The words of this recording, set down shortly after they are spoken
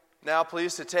Now,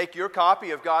 please, to take your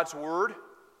copy of God's Word,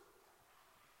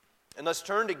 and let's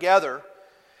turn together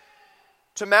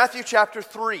to Matthew chapter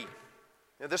 3.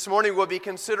 Now, this morning we'll be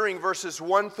considering verses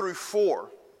 1 through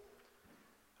 4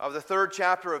 of the third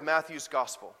chapter of Matthew's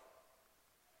Gospel.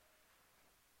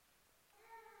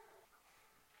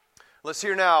 Let's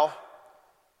hear now,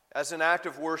 as an act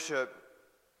of worship,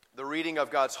 the reading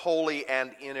of God's holy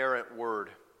and inerrant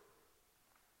Word.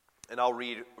 And I'll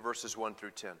read verses 1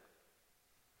 through 10.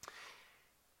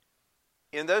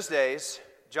 In those days,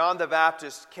 John the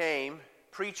Baptist came,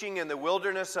 preaching in the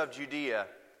wilderness of Judea,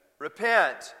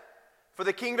 "Repent, for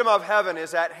the kingdom of heaven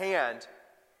is at hand.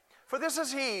 For this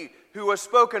is he who was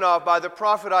spoken of by the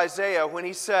prophet Isaiah when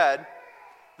he said,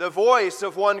 'The voice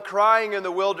of one crying in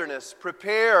the wilderness,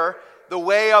 prepare the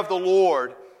way of the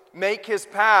Lord, make his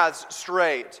paths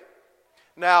straight.'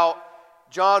 Now,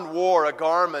 John wore a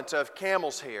garment of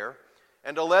camel's hair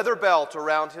and a leather belt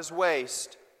around his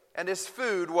waist, and his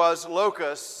food was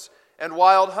locusts and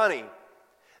wild honey.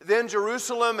 Then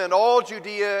Jerusalem and all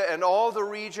Judea and all the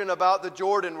region about the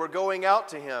Jordan were going out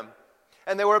to him,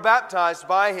 and they were baptized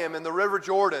by him in the river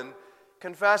Jordan,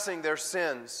 confessing their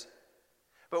sins.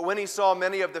 But when he saw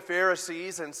many of the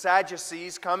Pharisees and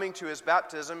Sadducees coming to his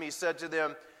baptism, he said to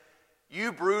them,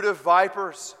 'You brood of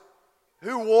vipers,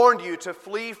 who warned you to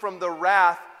flee from the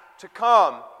wrath to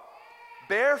come?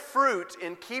 Bear fruit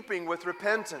in keeping with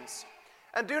repentance.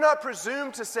 And do not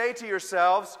presume to say to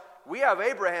yourselves, we have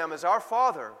Abraham as our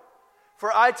father.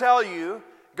 For I tell you,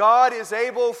 God is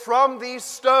able from these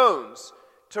stones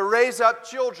to raise up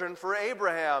children for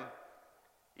Abraham.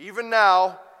 Even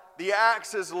now, the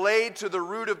axe is laid to the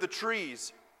root of the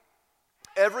trees.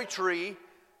 Every tree,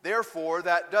 therefore,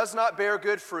 that does not bear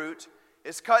good fruit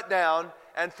is cut down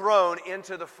and thrown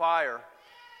into the fire.'"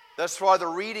 Thus far, the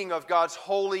reading of God's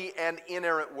holy and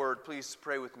inerrant Word. Please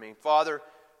pray with me. Father,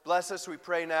 bless us, we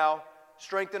pray now.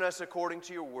 Strengthen us according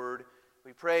to your word.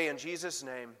 We pray in Jesus'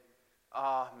 name.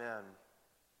 Amen.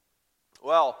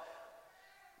 Well,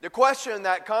 the question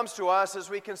that comes to us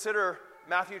as we consider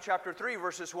Matthew chapter 3,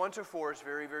 verses 1 to 4 is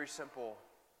very, very simple.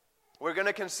 We're going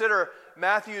to consider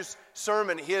Matthew's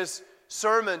sermon, his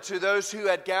sermon to those who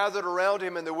had gathered around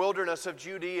him in the wilderness of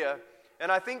Judea.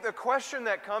 And I think the question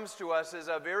that comes to us is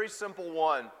a very simple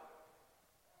one.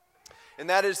 And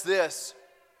that is this: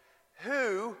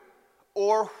 who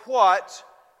or what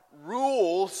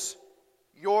rules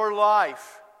your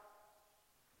life?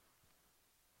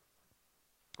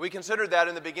 We considered that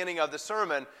in the beginning of the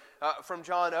sermon from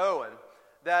John Owen,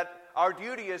 that our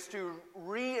duty is to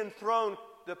re-enthrone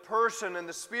the person and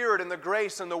the spirit and the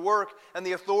grace and the work and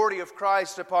the authority of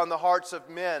Christ upon the hearts of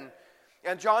men.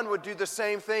 And John would do the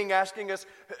same thing, asking us,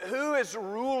 who is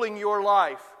ruling your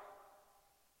life?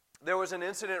 There was an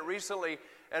incident recently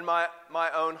in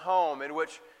my own home in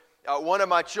which one of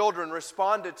my children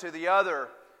responded to the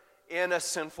other in a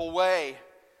sinful way.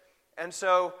 And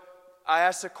so I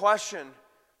asked the question,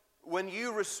 when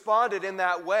you responded in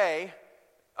that way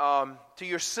to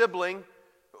your sibling,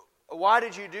 why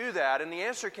did you do that? And the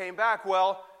answer came back,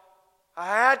 well, I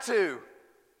had to.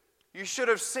 You should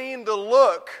have seen the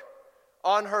look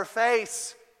on her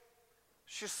face.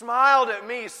 She smiled at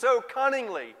me so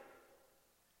cunningly.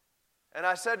 And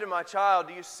I said to my child,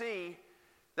 do you see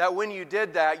that when you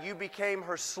did that, you became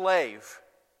her slave?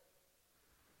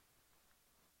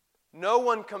 No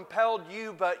one compelled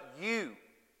you but you.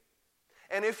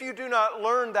 And if you do not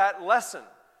learn that lesson,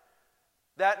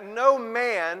 that no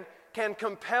man can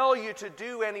compel you to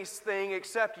do anything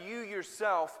except you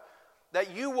yourself,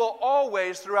 that you will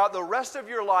always, throughout the rest of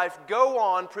your life, go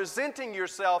on presenting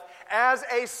yourself as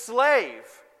a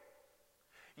slave.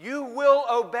 You will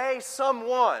obey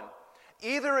someone.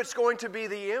 Either it's going to be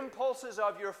the impulses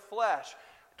of your flesh.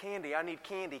 Candy, I need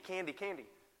candy, candy, candy.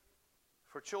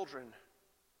 For children.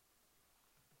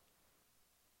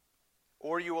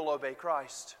 Or you will obey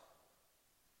Christ.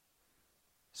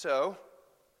 So,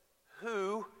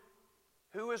 who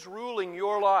is ruling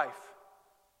your life?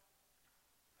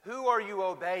 Who are you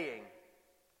obeying?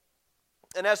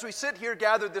 And as we sit here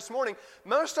gathered this morning,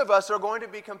 most of us are going to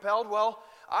be compelled, well,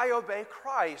 I obey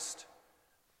Christ.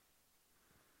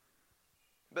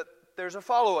 But there's a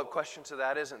follow-up question to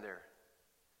that, isn't there?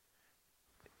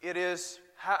 It is,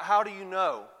 how do you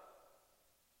know?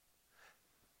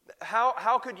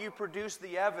 How could you produce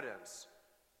the evidence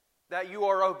that you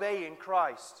are obeying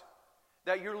Christ?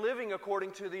 That you're living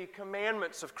according to the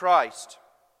commandments of Christ?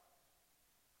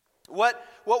 What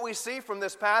we see from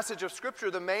this passage of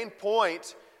Scripture, the main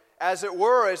point, as it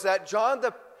were, is that John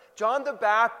the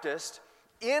Baptist,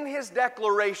 in his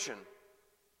declaration,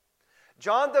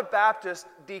 John the Baptist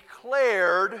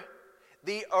declared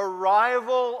the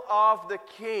arrival of the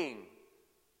King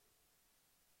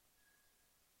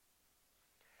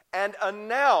and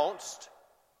announced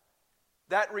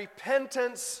that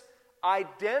repentance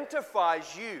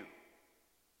identifies you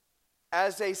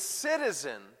as a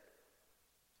citizen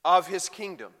of His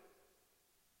kingdom.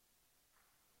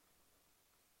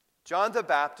 John the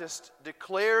Baptist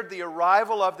declared the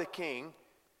arrival of the King,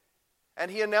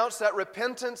 and he announced that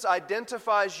repentance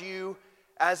identifies you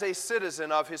as a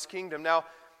citizen of His kingdom. Now,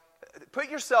 put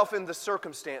yourself in the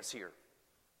circumstance here.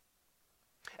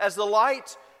 As the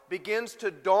light begins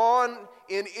to dawn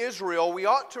in Israel, we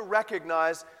ought to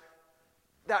recognize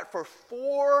that for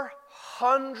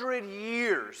 400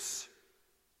 years,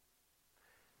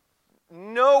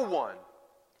 no one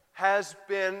has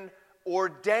been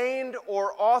ordained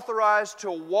or authorized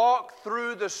to walk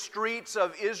through the streets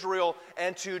of Israel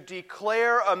and to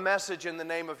declare a message in the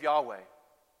name of Yahweh.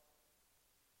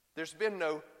 There's been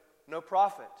no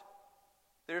prophet.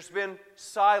 There's been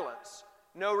silence,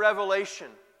 no revelation,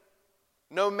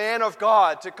 no man of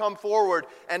God to come forward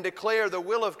and declare the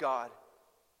will of God.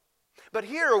 But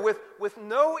here, with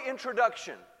no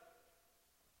introduction,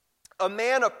 a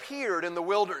man appeared in the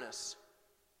wilderness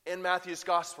in Matthew's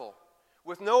gospel,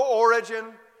 with no origin,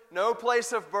 no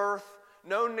place of birth,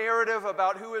 no narrative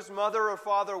about who his mother or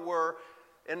father were.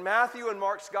 In Matthew and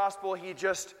Mark's gospel, he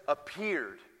just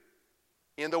appeared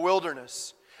in the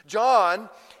wilderness. John,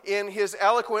 in his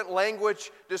eloquent language,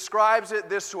 describes it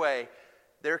this way: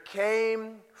 there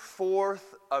came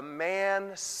forth a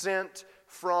man sent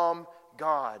from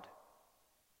God.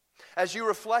 As you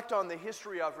reflect on the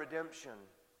history of redemption,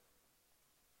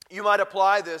 you might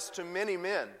apply this to many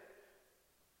men.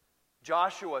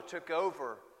 Joshua took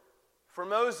over for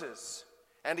Moses,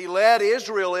 and he led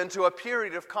Israel into a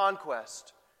period of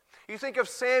conquest. You think of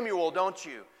Samuel, don't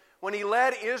you? When he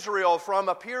led Israel from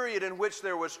a period in which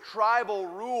there was tribal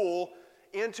rule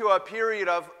into a period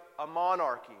of a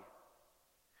monarchy.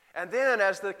 And then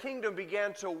as the kingdom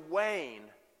began to wane,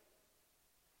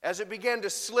 as it began to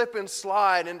slip and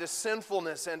slide into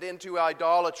sinfulness and into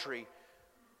idolatry,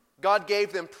 God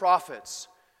gave them prophets.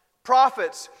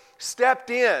 Prophets stepped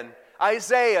in.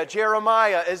 Isaiah,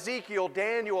 Jeremiah, Ezekiel,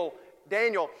 Daniel,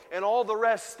 and all the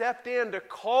rest stepped in to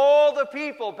call the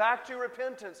people back to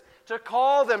repentance, to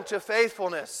call them to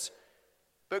faithfulness.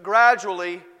 But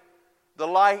gradually, the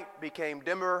light became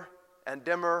dimmer and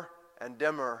dimmer and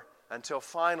dimmer until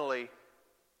finally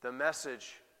the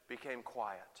message became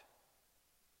quiet.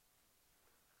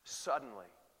 Suddenly,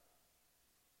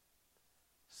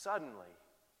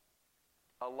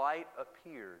 a light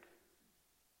appeared.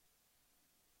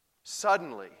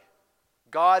 Suddenly,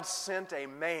 God sent a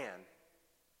man,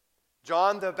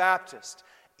 John the Baptist,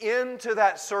 into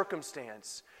that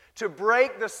circumstance to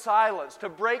break the silence, to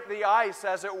break the ice,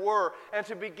 as it were, and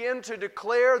to begin to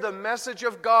declare the message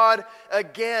of God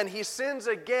again. He sends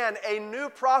again a new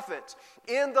prophet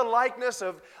in the likeness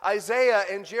of Isaiah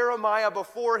and Jeremiah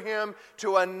before him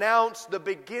to announce the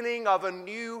beginning of a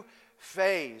new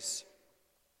phase.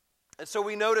 And so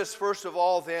we notice, first of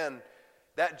all, then,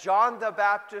 that John the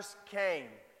Baptist came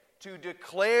to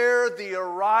declare the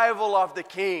arrival of the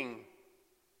King.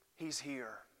 He's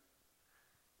here.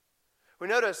 We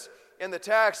notice in the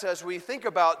text, as we think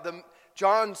about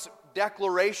John's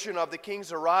declaration of the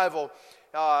King's arrival,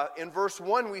 in verse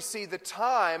 1 we see the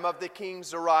time of the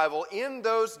King's arrival. In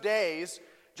those days,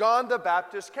 John the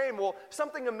Baptist came. Well,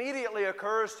 something immediately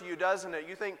occurs to you, doesn't it?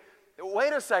 You think,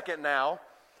 wait a second now.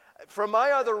 From my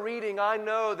other reading, I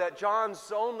know that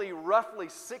John's only roughly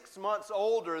 6 months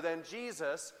older than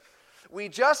Jesus. We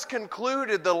just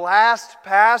concluded the last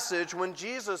passage when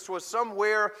Jesus was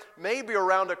somewhere maybe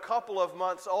around a couple of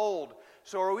months old.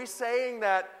 So are we saying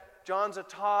that John's a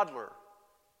toddler?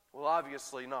 Well,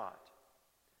 obviously not.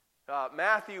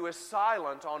 Matthew is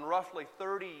silent on roughly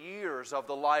 30 years of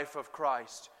the life of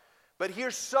Christ. But here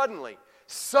suddenly,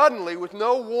 with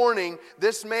no warning,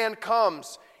 this man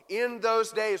comes. In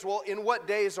those days, well, in what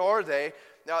days are they?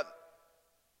 Now,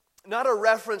 not a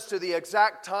reference to the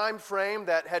exact time frame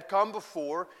that had come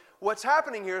before. What's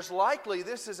happening here is likely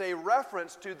this is a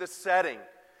reference to the setting.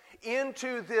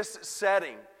 Into this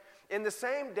setting. In the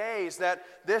same days that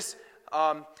this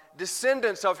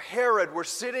descendants of Herod were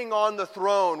sitting on the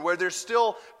throne, where there's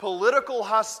still political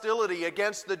hostility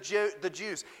against the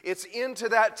Jews, it's into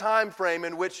that time frame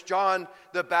in which John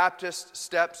the Baptist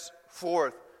steps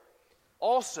forth.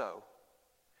 Also,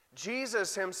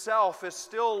 Jesus himself is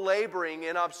still laboring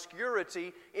in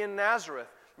obscurity in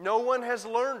Nazareth. No one has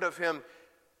learned of him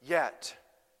yet.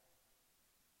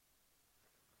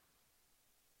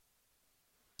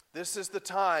 This is the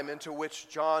time into which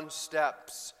John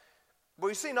steps. But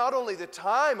we see not only the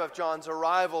time of John's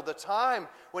arrival, the time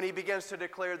when he begins to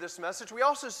declare this message, we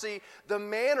also see the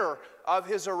manner of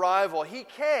his arrival. He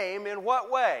came in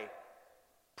what way?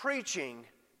 Preaching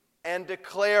and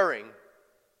declaring.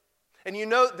 And you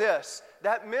note this,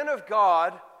 that men of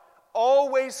God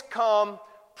always come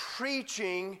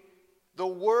preaching the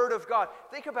Word of God.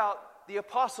 Think about the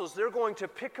apostles. They're going to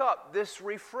pick up this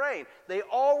refrain. They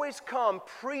always come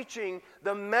preaching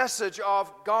the message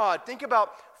of God. Think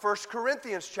about 1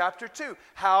 Corinthians chapter 2.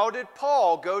 How did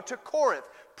Paul go to Corinth?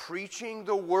 Preaching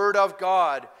the Word of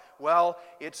God. Well,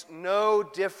 it's no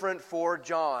different for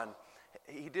John.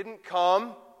 He did not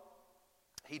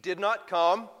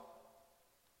come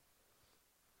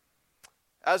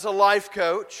as a life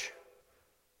coach.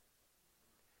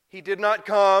 He did not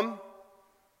come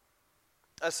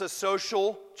as a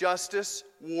social justice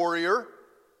warrior.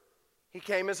 He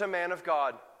came as a man of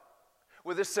God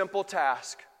with a simple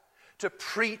task: to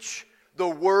preach the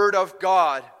Word of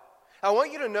God. I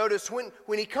want you to notice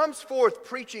when he comes forth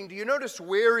preaching, do you notice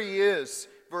where he is?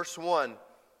 Verse 1,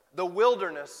 the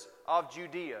wilderness of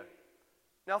Judea.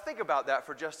 Now think about that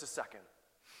for just a second.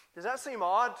 Does that seem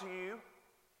odd to you?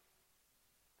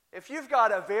 If you've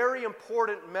got a very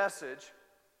important message,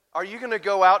 are you going to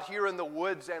go out here in the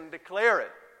woods and declare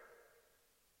it?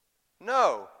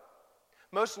 No.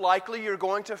 Most likely you're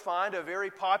going to find a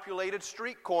very populated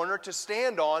street corner to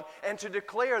stand on and to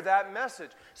declare that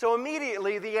message. So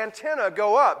immediately the antennae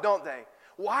go up, don't they?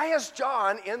 Why is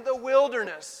John in the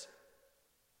wilderness?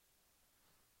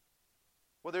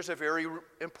 Well, there's a very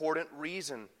important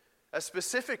reason, a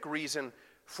specific reason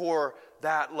for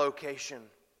that location.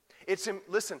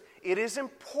 Listen, it is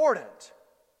important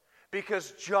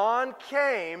because John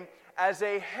came as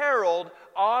a herald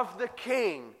of the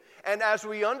King. And as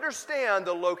we understand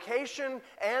the location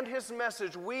and his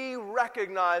message, we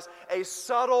recognize a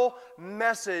subtle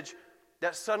message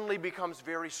that suddenly becomes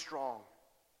very strong.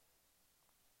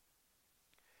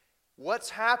 What's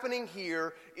happening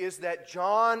here is that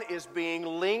John is being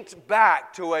linked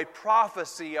back to a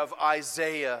prophecy of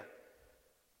Isaiah.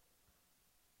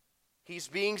 He's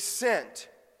being sent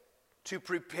to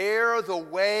prepare the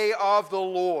way of the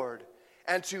Lord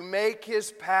and to make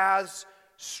his paths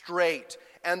straight.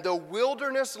 And the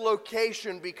wilderness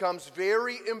location becomes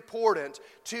very important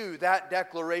to that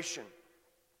declaration.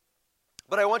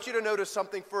 But I want you to notice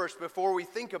something first before we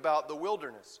think about the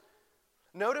wilderness.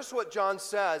 Notice what John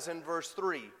says in verse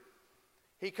 3.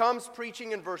 He comes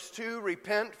preaching in verse 2,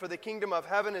 repent, for the kingdom of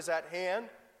heaven is at hand.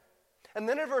 And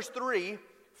then in verse 3,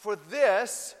 for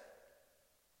this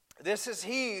is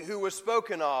he who was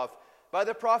spoken of by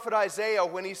the prophet Isaiah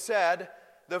when he said,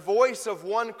 the voice of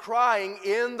one crying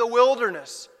in the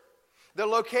wilderness. The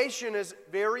location is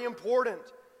very important.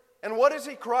 And what is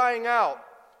he crying out?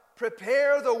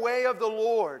 Prepare the way of the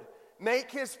Lord.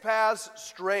 Make his paths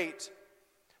straight.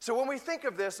 So when we think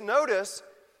of this, notice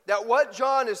that what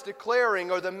John is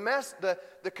declaring, or the message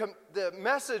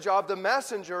of the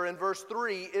messenger in verse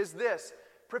 3 is this: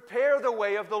 prepare the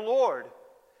way of the Lord.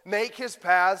 Make his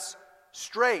paths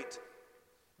straight.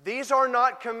 These are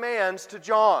not commands to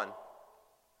John.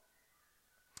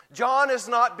 John is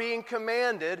not being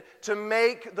commanded to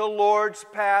make the Lord's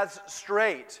paths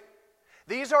straight.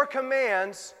 These are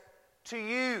commands to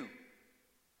you.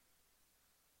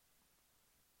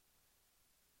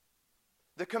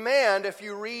 The command, if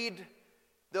you read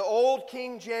the old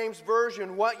King James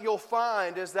Version, what you'll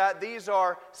find is that these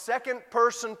are second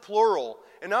person plural.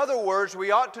 In other words,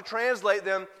 we ought to translate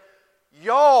them,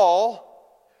 y'all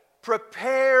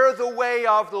prepare the way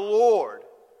of the Lord.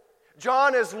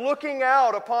 John is looking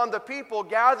out upon the people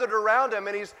gathered around him,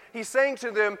 and he's saying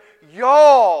to them,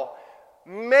 y'all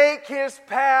make his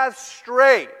path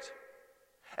straight.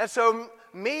 And so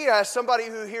me, as somebody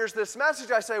who hears this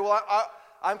message, I say, well,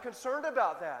 I'm concerned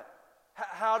about that.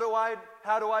 How do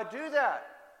I do that?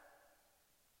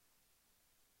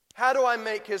 How do I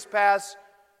make his paths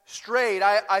straight?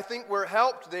 I think we're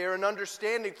helped there in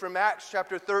understanding from Acts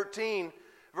chapter 13,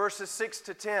 verses 6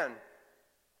 to 10.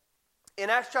 In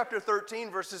Acts chapter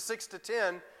 13, verses 6 to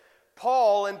 10,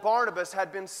 Paul and Barnabas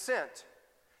had been sent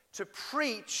to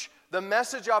preach the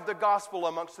message of the gospel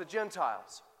amongst the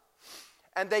Gentiles.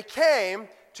 And they came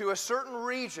to a certain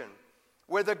region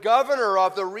where the governor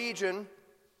of the region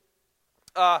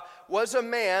was a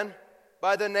man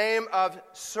by the name of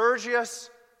Sergius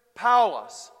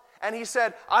Paulus. And he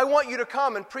said, I want you to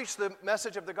come and preach the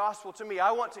message of the gospel to me.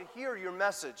 I want to hear your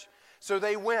message. So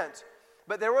they went.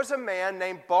 But there was a man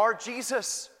named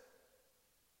Bar-Jesus.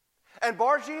 And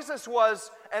Bar-Jesus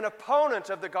was an opponent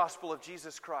of the gospel of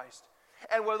Jesus Christ.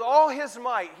 And with all his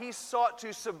might, he sought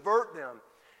to subvert them,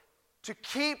 to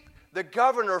keep the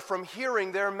governor from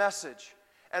hearing their message.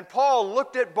 And Paul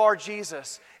looked at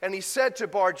Bar-Jesus, and he said to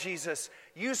Bar-Jesus,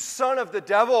 "You son of the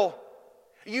devil,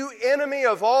 you enemy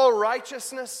of all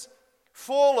righteousness,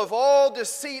 full of all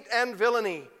deceit and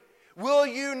villainy, will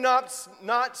you not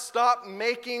stop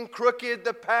making crooked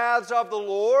the paths of the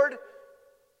Lord?"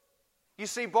 You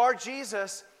see,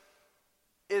 Bar-Jesus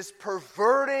is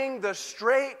perverting the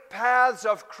straight paths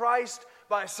of Christ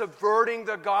by subverting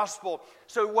the gospel.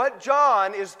 So what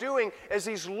John is doing is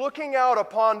he's looking out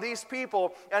upon these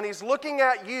people, and he's looking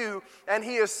at you, and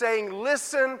he is saying,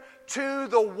 listen to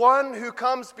the one who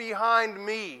comes behind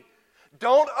me.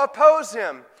 Don't oppose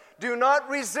him. Do not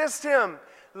resist him.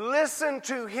 Listen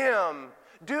to him.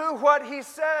 Do what he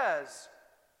says.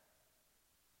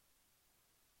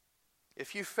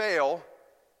 If you fail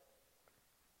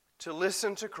to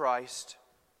listen to Christ,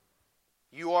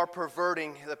 you are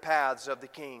perverting the paths of the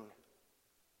King.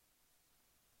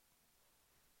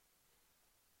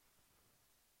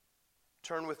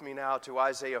 Turn with me now to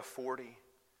Isaiah 40.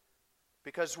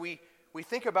 Because we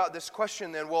think about this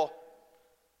question then, well,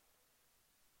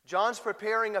 John's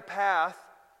preparing a path.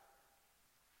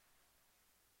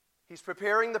 He's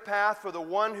preparing the path for the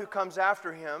one who comes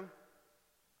after him.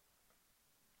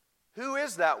 Who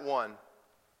is that one?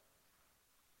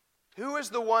 Who is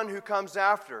the one who comes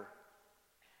after?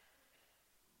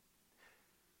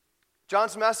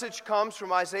 John's message comes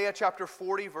from Isaiah chapter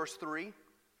 40, verse 3.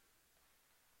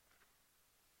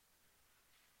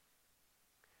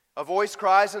 A voice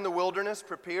cries in the wilderness,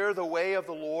 "Prepare the way of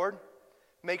the Lord.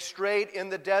 Make straight in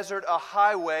the desert a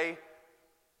highway."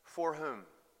 For whom?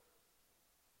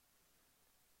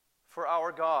 For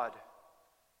our God.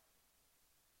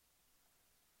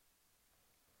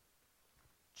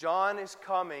 John is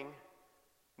coming,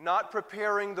 not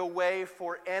preparing the way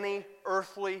for any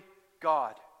earthly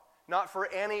God, not for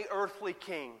any earthly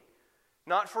king,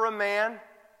 not for a man.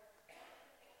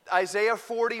 Isaiah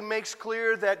 40 makes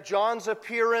clear that John's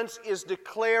appearance is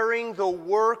declaring the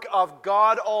work of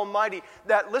God Almighty.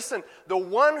 That, listen, the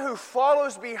one who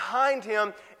follows behind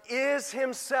him is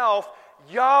himself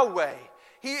Yahweh.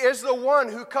 He is the one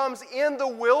who comes in the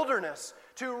wilderness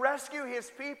to rescue his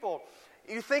people.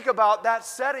 You think about that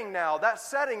setting now, that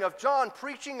setting of John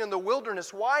preaching in the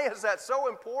wilderness. Why is that so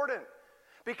important?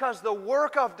 Because the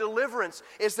work of deliverance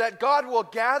is that God will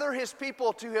gather his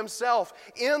people to himself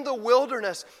in the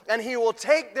wilderness, and he will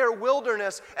take their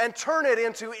wilderness and turn it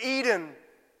into Eden.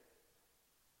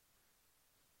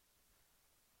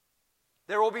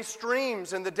 There will be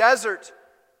streams in the desert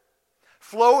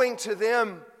flowing to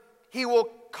them. He will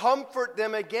comfort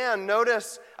them again.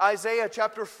 Notice Isaiah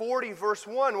chapter 40, verse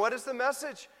 1. What is the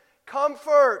message?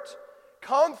 Comfort.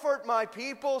 Comfort my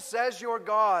people, says your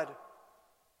God.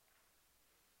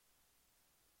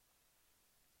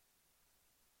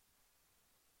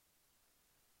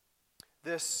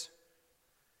 This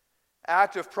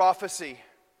act of prophecy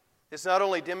is not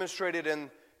only demonstrated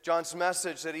in John's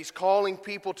message that he's calling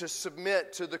people to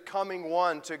submit to the coming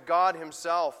one, to God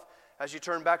himself, as you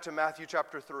turn back to Matthew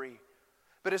chapter 3.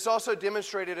 But it's also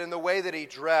demonstrated in the way that he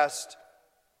dressed.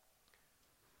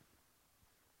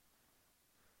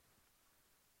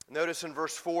 Notice in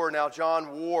verse 4, now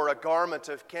John wore a garment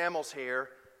of camel's hair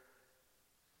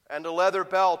and a leather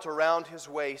belt around his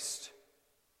waist,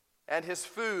 and his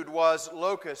food was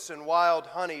locusts and wild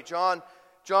honey. John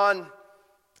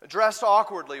dressed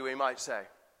awkwardly, we might say.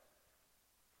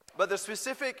 But the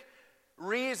specific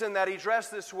reason that he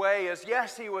dressed this way is,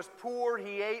 yes, he was poor.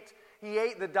 He ate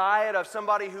the diet of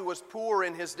somebody who was poor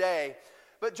in his day.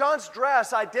 But John's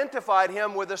dress identified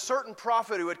him with a certain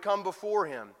prophet who had come before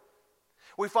him.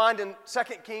 We find in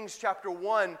 2 Kings chapter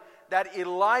 1 that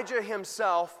Elijah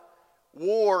himself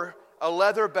wore a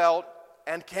leather belt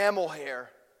and camel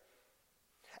hair.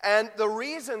 And the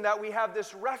reason that we have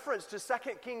this reference to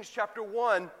 2 Kings chapter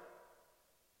 1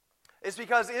 is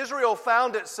because Israel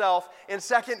found itself in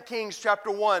 2 Kings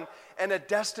chapter 1 in a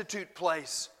destitute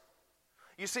place.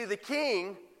 You see, the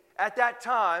king at that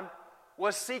time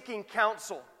was seeking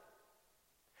counsel.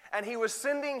 And he was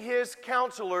sending his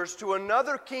counselors to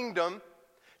another kingdom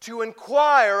to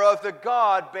inquire of the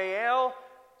god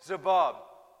Baal-zebub.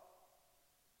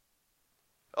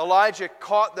 Elijah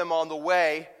caught them on the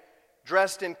way,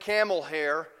 dressed in camel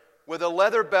hair, with a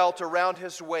leather belt around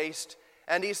his waist,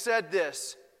 and he said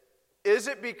this, "Is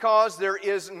it because there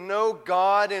is no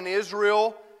God in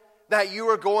Israel that you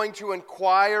are going to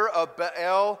inquire of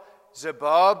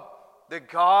Baal-zebub, the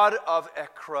god of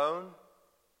Ekron?"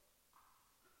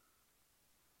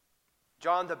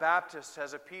 John the Baptist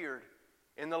has appeared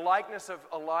in the likeness of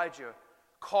Elijah,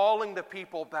 calling the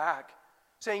people back,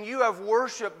 saying, "You have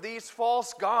worshipped these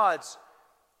false gods.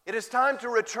 It is time to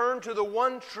return to the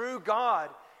one true God.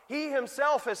 He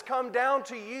Himself has come down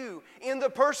to you in the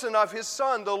person of His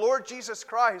Son, the Lord Jesus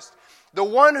Christ. The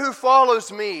one who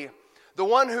follows me, the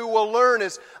one who will learn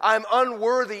is, I'm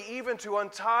unworthy even to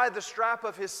untie the strap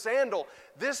of His sandal.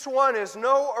 This one is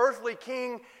no earthly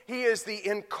king. He is the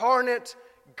incarnate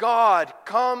God,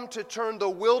 come to turn the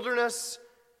wilderness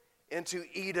into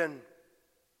Eden.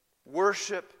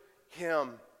 Worship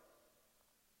Him.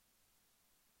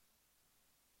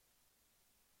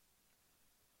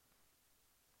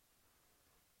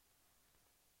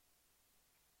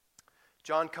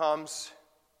 John comes,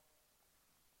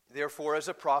 therefore, as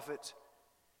a prophet,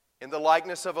 in the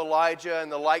likeness of Elijah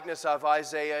and the likeness of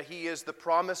Isaiah. He is the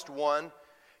promised one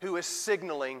who is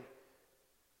signaling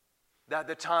that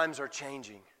the times are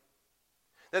changing.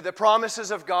 That the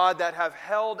promises of God that have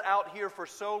held out here for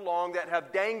so long, that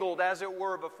have dangled, as it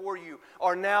were, before you,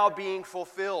 are now being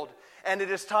fulfilled. And it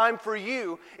is time for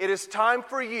you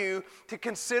to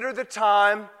consider the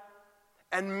time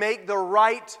and make the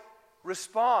right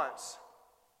response.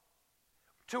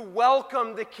 To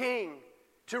welcome the King,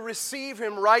 to receive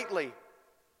Him rightly.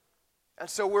 And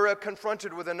so we're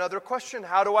confronted with another question.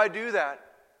 How do I do that?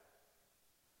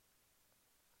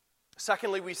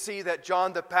 Secondly, we see that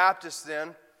John the Baptist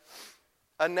then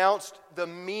announced the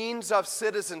means of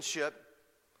citizenship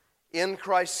in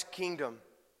Christ's kingdom.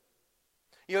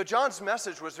 You know, John's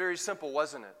message was very simple,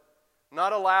 wasn't it?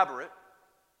 Not elaborate.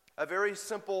 A very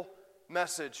simple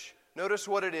message. Notice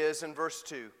what it is in verse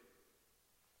 2.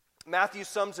 Matthew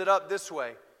sums it up this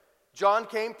way. John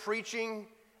came preaching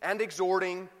and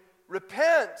exhorting,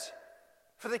 repent,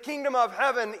 for the kingdom of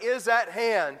heaven is at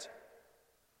hand.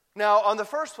 Now, on the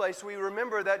first place, we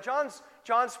remember that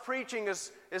John's preaching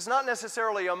is not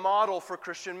necessarily a model for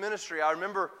Christian ministry. I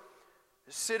remember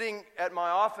sitting at my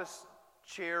office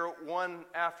chair one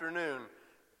afternoon,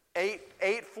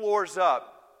 eight floors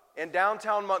up in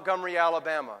downtown Montgomery,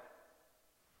 Alabama.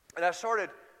 And I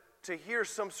started to hear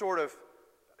some sort of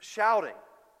shouting.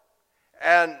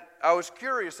 And I was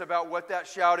curious about what that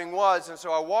shouting was, and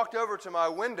so I walked over to my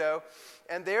window,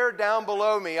 and there down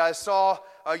below me I saw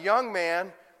a young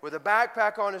man with a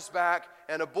backpack on his back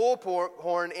and a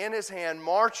bullhorn in his hand,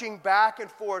 marching back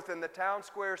and forth in the town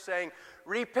square saying,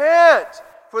 repent,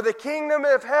 for the kingdom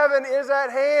of heaven is at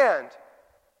hand.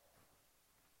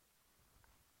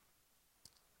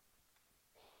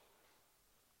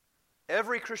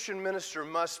 Every Christian minister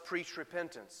must preach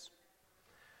repentance.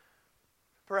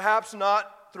 Perhaps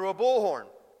not through a bullhorn.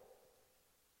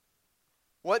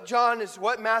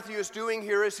 What Matthew is doing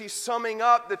here is he's summing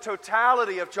up the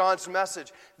totality of John's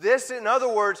message. This, in other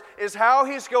words, is how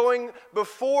he's going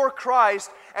before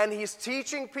Christ, and he's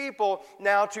teaching people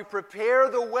now to prepare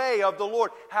the way of the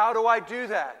Lord. How do I do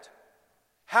that?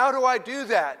 How do I do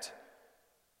that?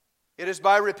 It is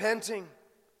by repenting.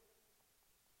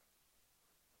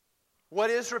 What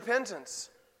is repentance?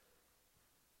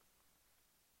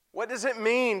 What does it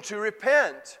mean to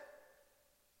repent?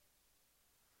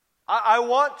 I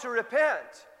want to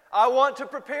repent. I want to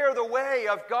prepare the way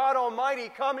of God Almighty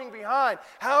coming behind.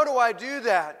 How do I do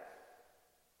that?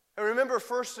 And remember,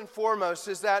 first and foremost,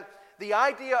 is that the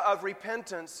idea of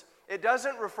repentance, it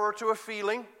doesn't refer to a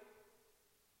feeling.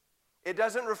 It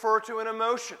doesn't refer to an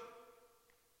emotion.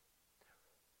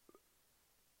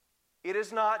 It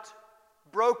is not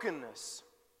brokenness.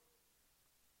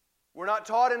 We're not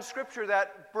taught in Scripture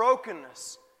that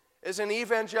brokenness is an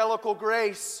evangelical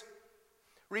grace.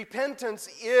 Repentance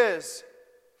is.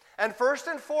 And first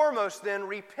and foremost, then,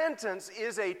 repentance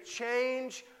is a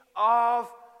change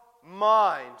of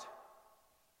mind.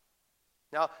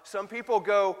 Now, some people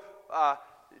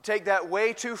take that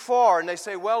way too far, and they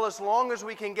say, well, as long as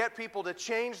we can get people to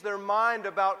change their mind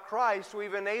about Christ,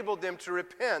 we've enabled them to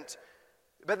repent.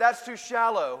 But that's too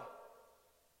shallow.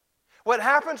 What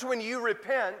happens when you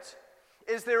repent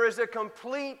is there is a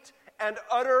complete and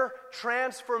utter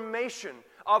transformation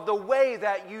of the way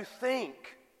that you think.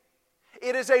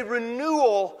 It is a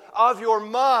renewal of your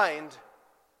mind.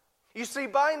 You see,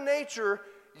 by nature,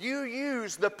 you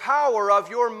use the power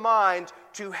of your mind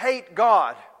to hate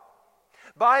God.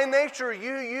 By nature,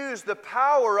 you use the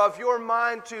power of your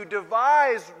mind to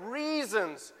devise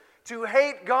reasons to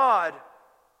hate God.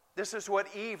 This is what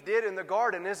Eve did in the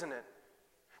garden, isn't it?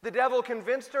 The devil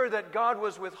convinced her that God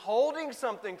was withholding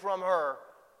something from her,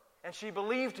 and she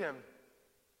believed him.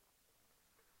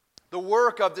 The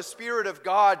work of the Spirit of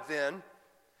God, then,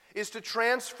 is to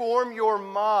transform your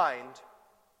mind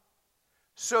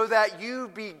so that you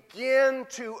begin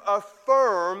to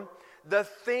affirm the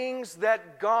things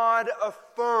that God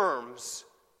affirms.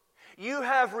 You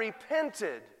have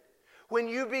repented. when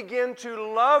you begin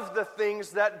to love the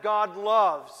things that God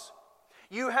loves.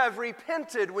 You have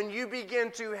repented when you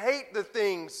begin to hate the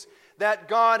things that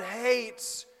God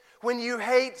hates. When you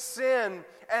hate sin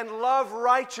and love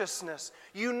righteousness,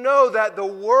 you know that the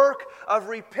work of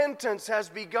repentance has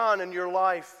begun in your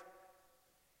life.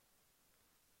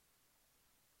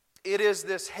 It is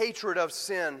this hatred of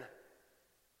sin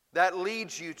that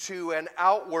leads you to an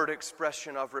outward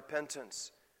expression of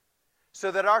repentance. So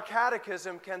that our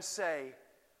catechism can say,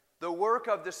 the work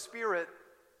of the Spirit,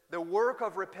 the work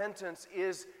of repentance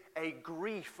is a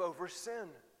grief over sin.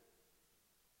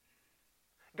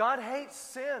 God hates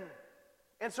sin.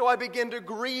 And so I begin to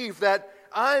grieve that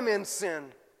I'm in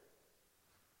sin.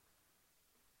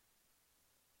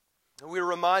 We're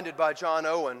reminded by John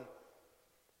Owen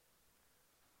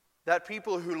that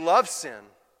people who love sin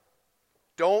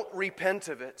don't repent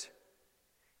of it.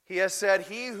 He has said,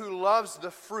 "He who loves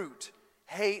the fruit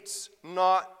hates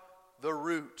not the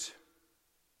root."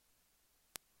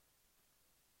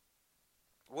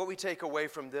 What we take away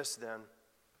from this then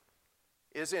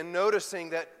is in noticing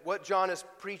that what John is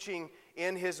preaching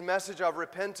in his message of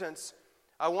repentance,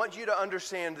 I want you to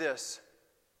understand this,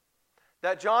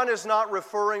 that John is not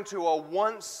referring to a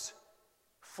once-for-all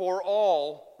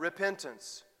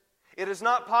repentance. It is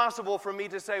not possible for me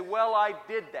to say, well, I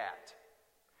did that.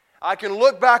 I can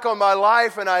look back on my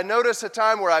life and I notice a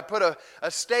time where I put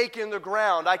a stake in the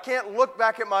ground. I can't look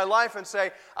back at my life and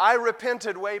say, I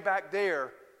repented way back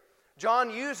there.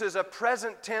 John uses a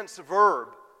present tense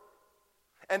verb.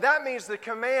 And that means the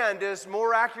command is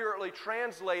more accurately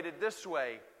translated this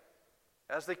way,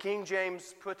 as the King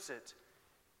James puts it.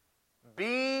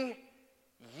 Be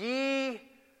ye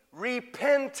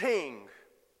repenting,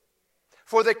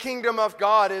 for the kingdom of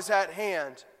God is at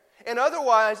hand. In other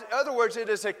words, it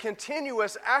is a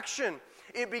continuous action.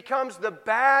 It becomes the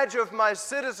badge of my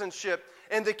citizenship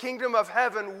in the kingdom of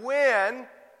heaven when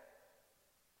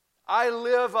I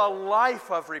live a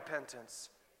life of repentance.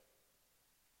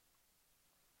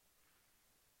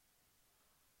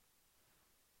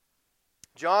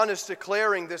 John is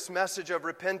declaring this message of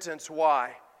repentance.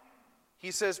 Why?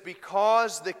 He says,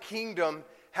 because the kingdom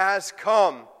has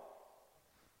come.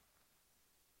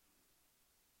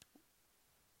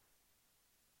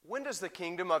 When does the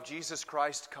kingdom of Jesus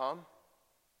Christ come?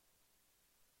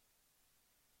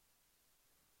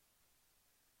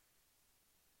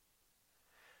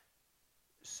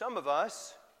 Some of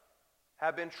us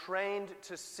have been trained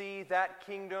to see that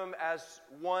kingdom as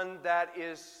one that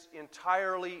is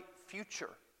entirely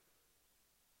future.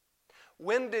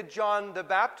 When did John the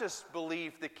Baptist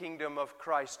believe the kingdom of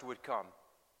Christ would come?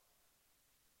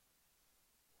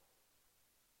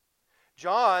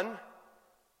 John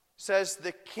says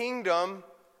the kingdom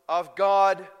of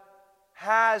God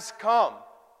has come.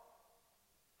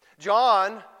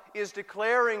 John is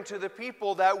declaring to the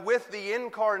people that with the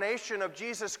incarnation of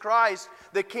Jesus Christ,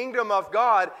 the kingdom of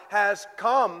God has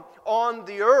come on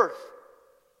the earth.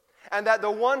 And that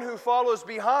the one who follows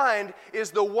behind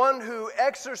is the one who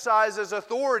exercises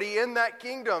authority in that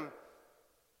kingdom.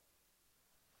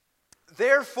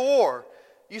 Therefore,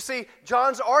 you see,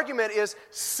 John's argument is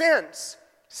since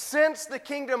the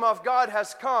kingdom of God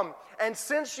has come, and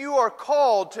since you are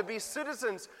called to be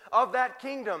citizens of that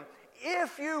kingdom,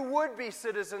 if you would be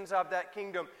citizens of that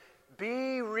kingdom,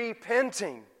 be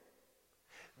repenting,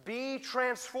 be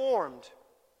transformed.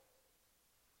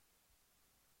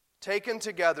 Taken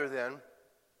together then,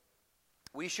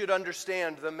 we should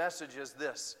understand the message is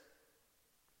this.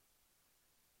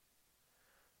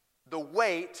 The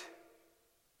wait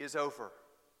is over.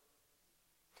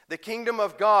 The kingdom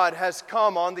of God has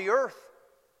come on the earth.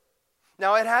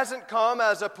 Now, it hasn't come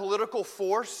as a political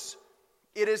force.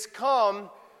 It has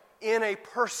come in a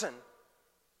person.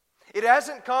 It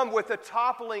hasn't come with the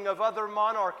toppling of other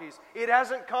monarchies. It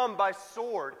hasn't come by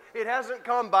sword. It hasn't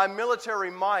come by military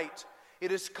might.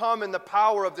 It has come in the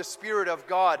power of the Spirit of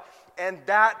God. And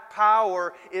that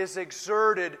power is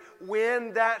exerted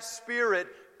when that Spirit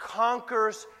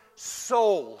conquers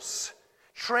souls,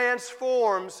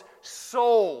 transforms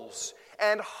souls.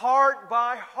 And heart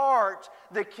by heart,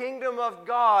 the kingdom of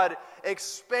God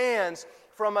expands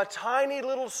from a tiny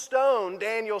little stone,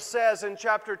 Daniel says in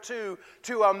chapter 2,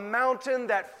 to a mountain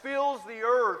that fills the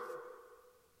earth.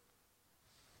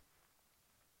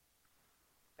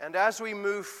 And as we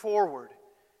move forward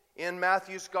in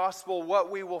Matthew's gospel, what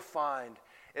we will find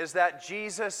is that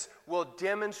Jesus will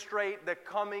demonstrate the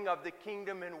coming of the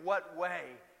kingdom in what way?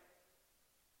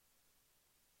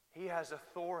 He has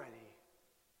authority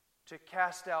to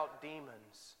cast out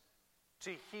demons,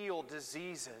 to heal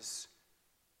diseases.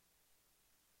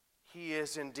 He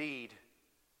is indeed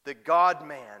the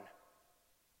God-man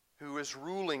who is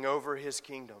ruling over his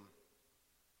kingdom.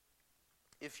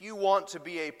 If you want to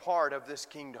be a part of this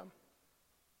kingdom,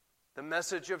 the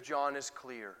message of John is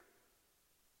clear.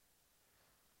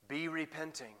 Be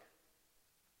repenting.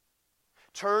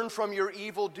 Turn from your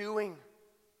evil doing.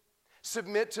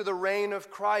 Submit to the reign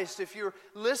of Christ. If you're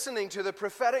listening to the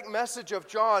prophetic message of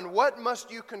John, what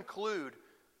must you conclude?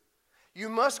 You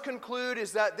must conclude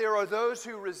is that there are those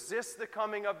who resist the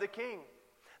coming of the King.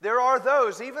 There are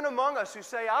those, even among us, who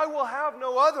say, I will have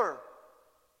no other.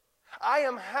 I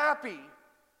am happy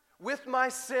with my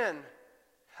sin.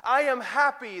 I am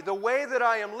happy the way that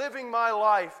I am living my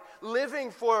life, living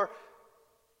for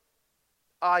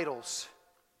idols.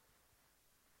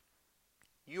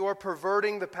 You are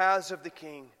perverting the paths of the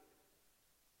King.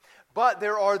 But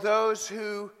there are those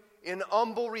who, in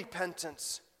humble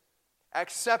repentance,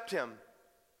 accept Him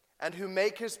and who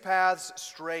make His paths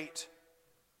straight.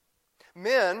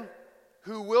 Men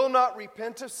who will not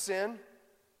repent of sin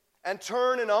and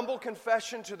turn in humble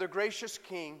confession to the gracious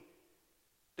King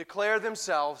declare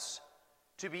themselves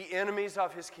to be enemies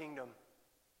of His kingdom.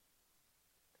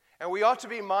 And we ought to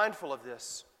be mindful of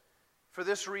this for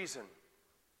this reason.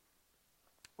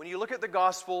 When you look at the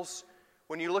Gospels,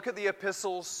 when you look at the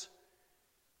epistles,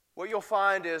 what you'll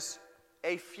find is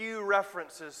a few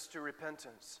references to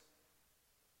repentance.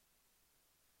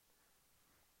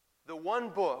 The one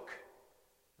book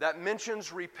that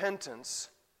mentions repentance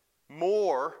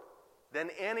more than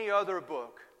any other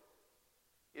book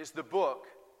is the book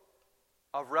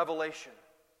of Revelation.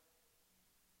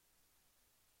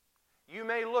 You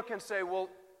may look and say, well,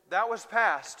 that was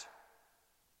past.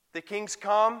 The King's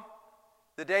come,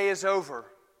 the day is over.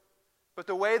 But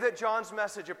the way that John's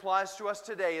message applies to us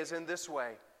today is in this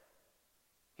way.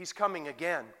 He's coming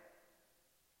again.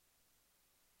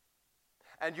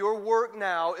 And your work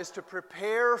now is to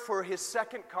prepare for His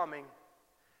second coming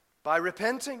by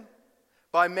repenting,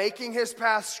 by making His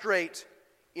path straight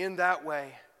in that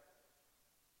way.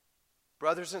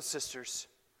 Brothers and sisters,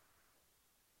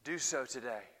 do so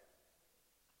today.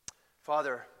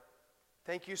 Father,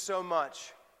 thank you so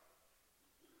much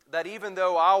that even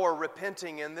though our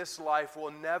repenting in this life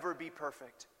will never be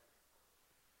perfect,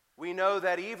 we know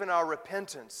that even our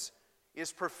repentance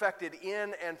is perfected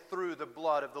in and through the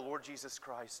blood of the Lord Jesus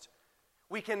Christ.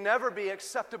 We can never be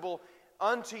acceptable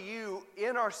unto you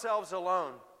in ourselves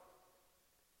alone,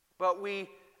 but we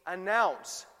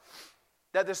announce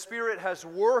that the Spirit has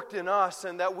worked in us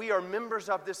and that we are members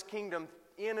of this kingdom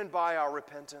in and by our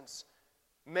repentance.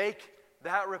 Make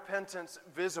that repentance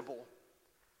visible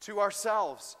to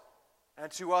ourselves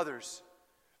and to others.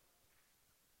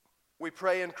 We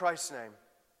pray in Christ's name.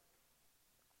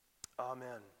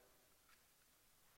 Amen.